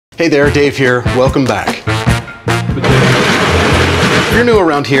Hey there, Dave here. Welcome back. If you're new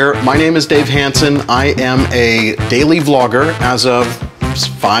around here, my name is Dave Hansen. I am a daily vlogger as of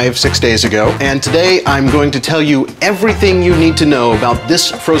 5-6 days ago, and today I'm going to tell you everything you need to know about this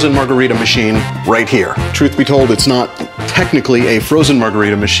frozen margarita machine right here. Truth be told, it's not technically a frozen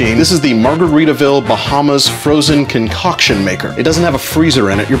margarita machine. This is the Margaritaville Bahamas Frozen Concoction Maker. It doesn't have a freezer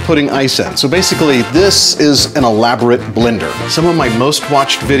in it, you're putting ice in. So basically, this is an elaborate blender. Some of my most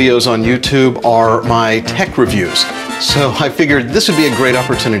watched videos on YouTube are my tech reviews. So I figured this would be a great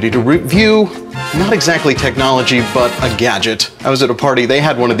opportunity to review, not exactly technology, but a gadget. I was at a party, they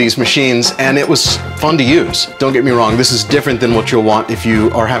had one of these machines, and it was fun to use. Don't get me wrong, this is different than what you'll want if you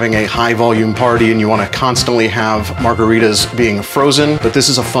are having a high volume party and you want to constantly have margaritas being frozen, but this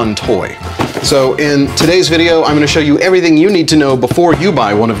is a fun toy. So in today's video, I'm going to show you everything you need to know before you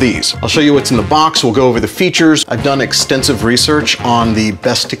buy one of these. I'll show you what's in the box, we'll go over the features. I've done extensive research on the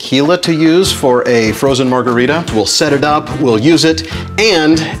best tequila to use for a frozen margarita. We'll set it up, we'll use it,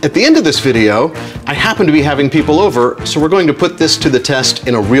 and at the end of this video, I happen to be having people over, so we're going to put this to the test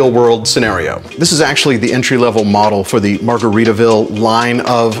in a real-world scenario. This is actually the entry-level model for the Margaritaville line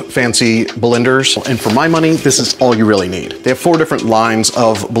of fancy blenders, and for my money, this is all you really need. They have 4 different lines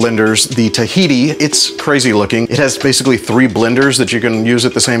of blenders. The Tahiti, it's crazy looking. It has basically 3 blenders that you can use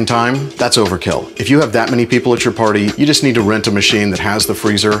at the same time. That's overkill. If you have that many people at your party, you just need to rent a machine that has the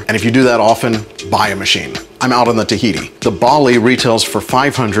freezer, and if you do that often, buy a machine. I'm out on the Tahiti. The Bali retails for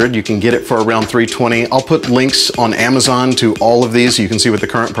 $500. You can get it for around $320. I'll put links on Amazon to all of these so you can see what the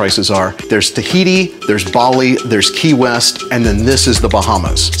current prices are. There's Tahiti, there's Bali, there's Key West, and then this is the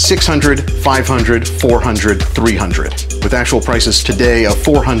Bahamas. $600, $500, $400, $300. With actual prices today of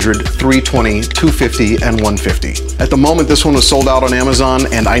 $400, $320, $250, and $150. At the moment, this one was sold out on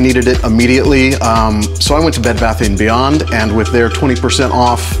Amazon and I needed it immediately. So I went to Bed Bath & Beyond, and with their 20%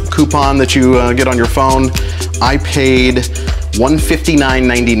 off coupon that you get on your phone, I paid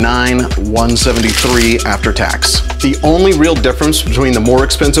 $159.99, $173 after tax. The only real difference between the more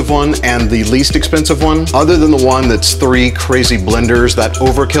expensive one and the least expensive one, other than the one that's 3 crazy blenders, that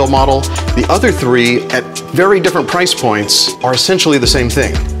overkill model, the other 3 at very different price points are essentially the same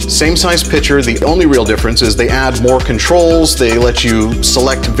thing. Same size pitcher, the only real difference is they add more controls, they let you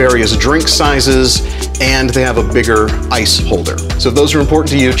select various drink sizes, and they have a bigger ice holder. So if those are important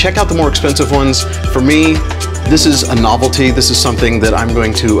to you, check out the more expensive ones. For me, this is a novelty. This is something that I'm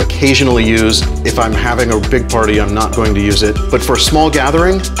going to occasionally use. If I'm having a big party, I'm not going to use it. But for a small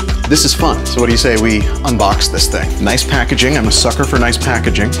gathering, this is fun. So what do you say we unbox this thing? Nice packaging. I'm a sucker for nice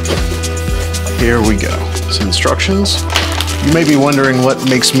packaging. Here we go. Some instructions. You may be wondering what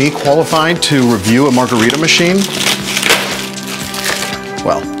makes me qualified to review a margarita machine.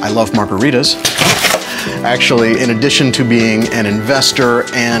 Well, I love margaritas. Actually, in addition to being an investor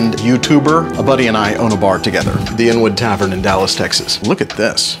and YouTuber, a buddy and I own a bar together, the Inwood Tavern in Dallas, Texas. Look at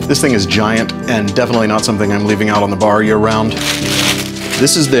this. This thing is giant and definitely not something I'm leaving out on the bar year-round.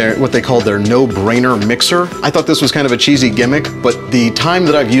 This is what they call their no-brainer mixer. I thought this was kind of a cheesy gimmick, but the time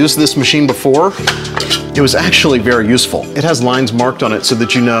that I've used this machine before, it was actually very useful. It has lines marked on it so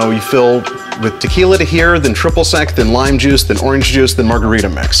that you know you fill with tequila to here, then triple sec, then lime juice, then orange juice, then margarita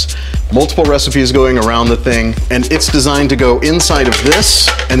mix. Multiple recipes going around the thing, and it's designed to go inside of this,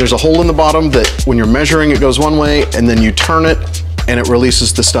 and there's a hole in the bottom that when you're measuring, it goes one way, and then you turn it, and it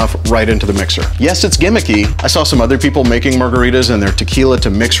releases the stuff right into the mixer. Yes, it's gimmicky. I saw some other people making margaritas and their tequila to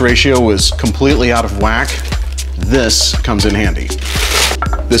mix ratio was completely out of whack. This comes in handy.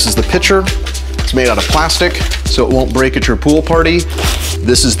 This is the pitcher. It's made out of plastic, so it won't break at your pool party.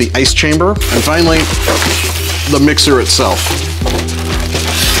 This is the ice chamber. And finally, the mixer itself.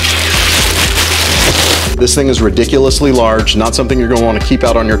 This thing is ridiculously large, not something you're gonna wanna keep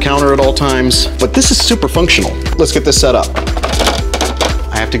out on your counter at all times, but this is super functional. Let's get this set up.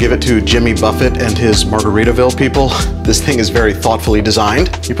 I have to give it to Jimmy Buffett and his Margaritaville people. This thing is very thoughtfully designed.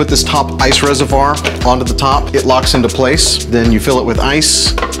 You put this top ice reservoir onto the top, it locks into place, then you fill it with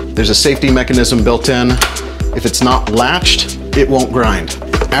ice. There's a safety mechanism built in. If it's not latched, it won't grind.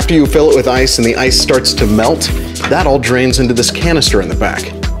 After you fill it with ice and the ice starts to melt, that all drains into this canister in the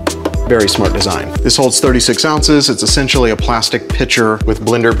back. Very smart design. This holds 36 ounces. It's essentially a plastic pitcher with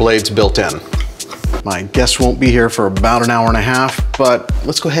blender blades built in. My guests won't be here for about an hour and a half, but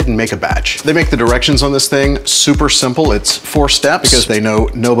let's go ahead and make a batch. They make the directions on this thing super simple. It's 4 steps because they know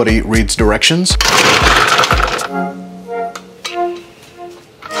nobody reads directions.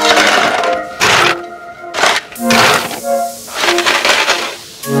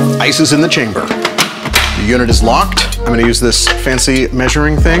 Ice is in the chamber. The unit is locked. I'm gonna use this fancy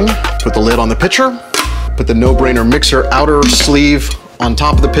measuring thing, put the lid on the pitcher, put the no-brainer mixer outer sleeve on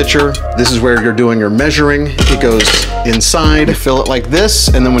top of the pitcher. This is where you're doing your measuring. It goes inside, you fill it like this,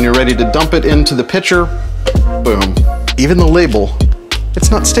 and then when you're ready to dump it into the pitcher, boom. Even the label,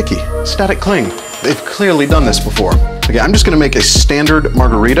 it's not sticky, static cling. They've clearly done this before. Okay, I'm just gonna make a standard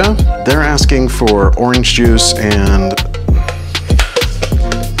margarita. They're asking for orange juice and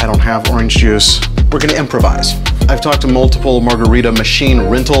I don't have orange juice. We're gonna improvise. I've talked to multiple margarita machine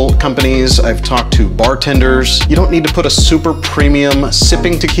rental companies. I've talked to bartenders. You don't need to put a super premium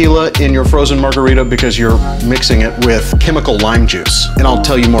sipping tequila in your frozen margarita because you're mixing it with chemical lime juice. And I'll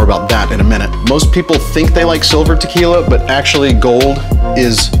tell you more about that in a minute. Most people think they like silver tequila, but actually gold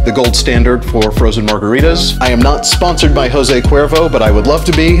is the gold standard for frozen margaritas. I am not sponsored by Jose Cuervo, but I would love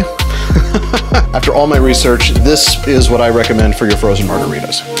to be. After all my research, this is what I recommend for your frozen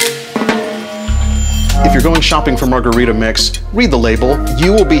margaritas. If you're going shopping for margarita mix, read the label.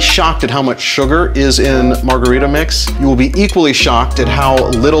 You will be shocked at how much sugar is in margarita mix. You will be equally shocked at how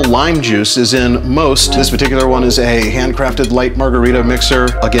little lime juice is in most. This particular one is a handcrafted light margarita mixer.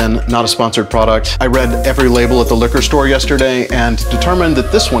 Again, not a sponsored product. I read every label at the liquor store yesterday and determined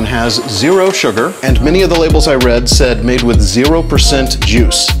that this one has 0 sugar, and many of the labels I read said made with 0%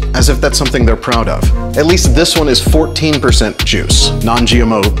 juice, as if that's something they're proud of. At least this one is 14% juice.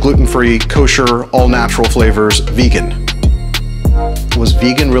 Non-GMO, gluten-free, kosher, all-natural flavors, vegan. Was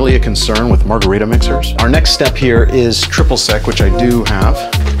vegan really a concern with margarita mixers? Our next step here is triple sec, which I do have.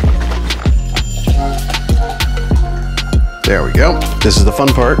 There we go. This is the fun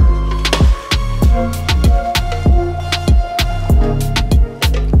part.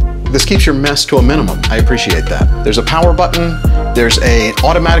 This keeps your mess to a minimum. I appreciate that. There's a power button, there's an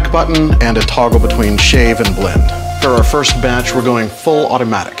automatic button, and a toggle between shave and blend. For our first batch, we're going full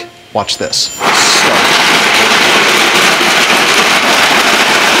automatic. Watch this. Start.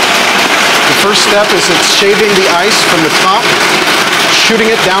 The first step is it's shaving the ice from the top, shooting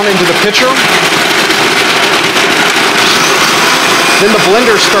it down into the pitcher. Then the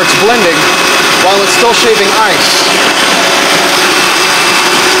blender starts blending while it's still shaving ice.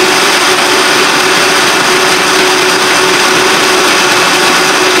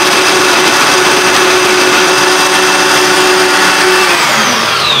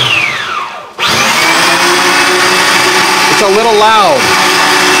 It's a little loud.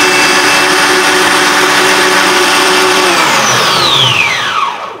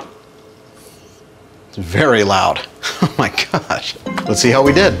 It's very loud. Oh my gosh. Let's see how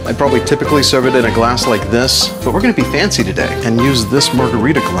we did. I'd probably typically serve it in a glass like this, but we're gonna be fancy today and use this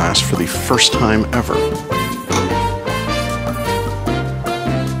margarita glass for the first time ever.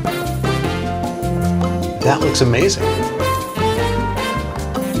 That looks amazing.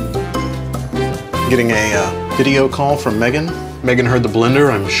 Getting a video call from Megan. Megan heard the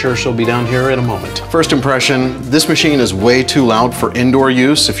blender. I'm sure she'll be down here in a moment. First impression, this machine is way too loud for indoor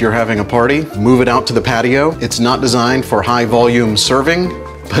use if you're having a party. Move it out to the patio. It's not designed for high volume serving,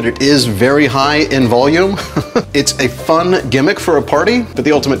 but it is very high in volume. It's a fun gimmick for a party, but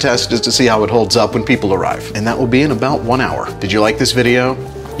the ultimate test is to see how it holds up when people arrive. And that will be in about 1 hour. Did you like this video?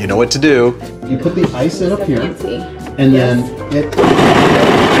 You know what to do. You put the ice in up here, and then it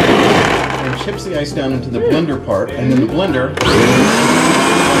chips the ice down into the blender part, and then the blender.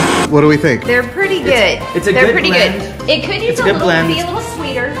 What do we think? They're pretty good. They're pretty good. It could use be a little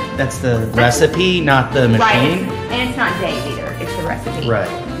sweeter. That's the recipe, not the machine. Right, and it's not Dave either. It's the recipe. Right.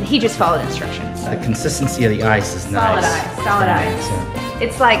 He just followed instructions. The consistency of the ice is nice. Solid ice.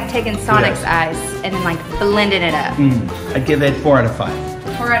 It's like taking Sonic's ice and then like blending it up. I'd give it 4 out of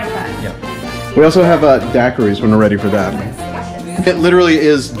 5. 4 out of 5. Yep. We also have daiquiris when we're ready for that. It literally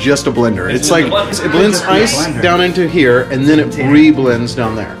is just a blender. It's like, it blends ice down into here, and then it re-blends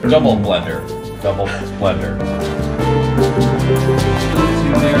down there. Double blender. Double blender.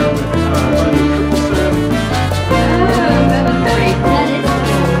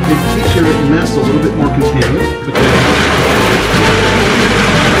 It keeps your mess a little bit more contained.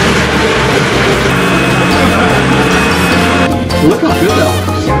 Look how good that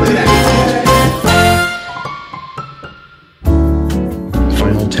looks. Look at that.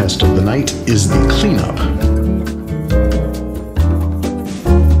 Final test of the night is the cleanup.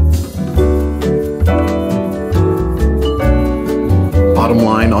 Bottom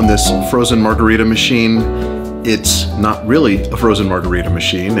line on this frozen margarita machine, it's not really a frozen margarita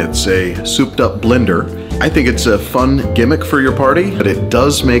machine, it's a souped up blender. I think it's a fun gimmick for your party, but it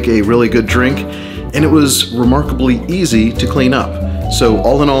does make a really good drink, and it was remarkably easy to clean up. So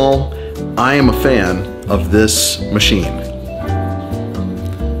all in all, I am a fan of this machine.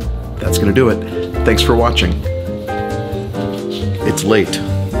 That's gonna do it. Thanks for watching. It's late.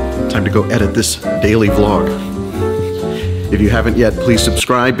 Time to go edit this daily vlog. If you haven't yet, please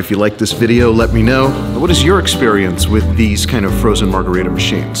subscribe. If you like this video, let me know. What is your experience with these kind of frozen margarita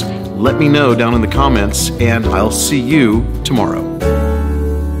machines? Let me know down in the comments, and I'll see you tomorrow.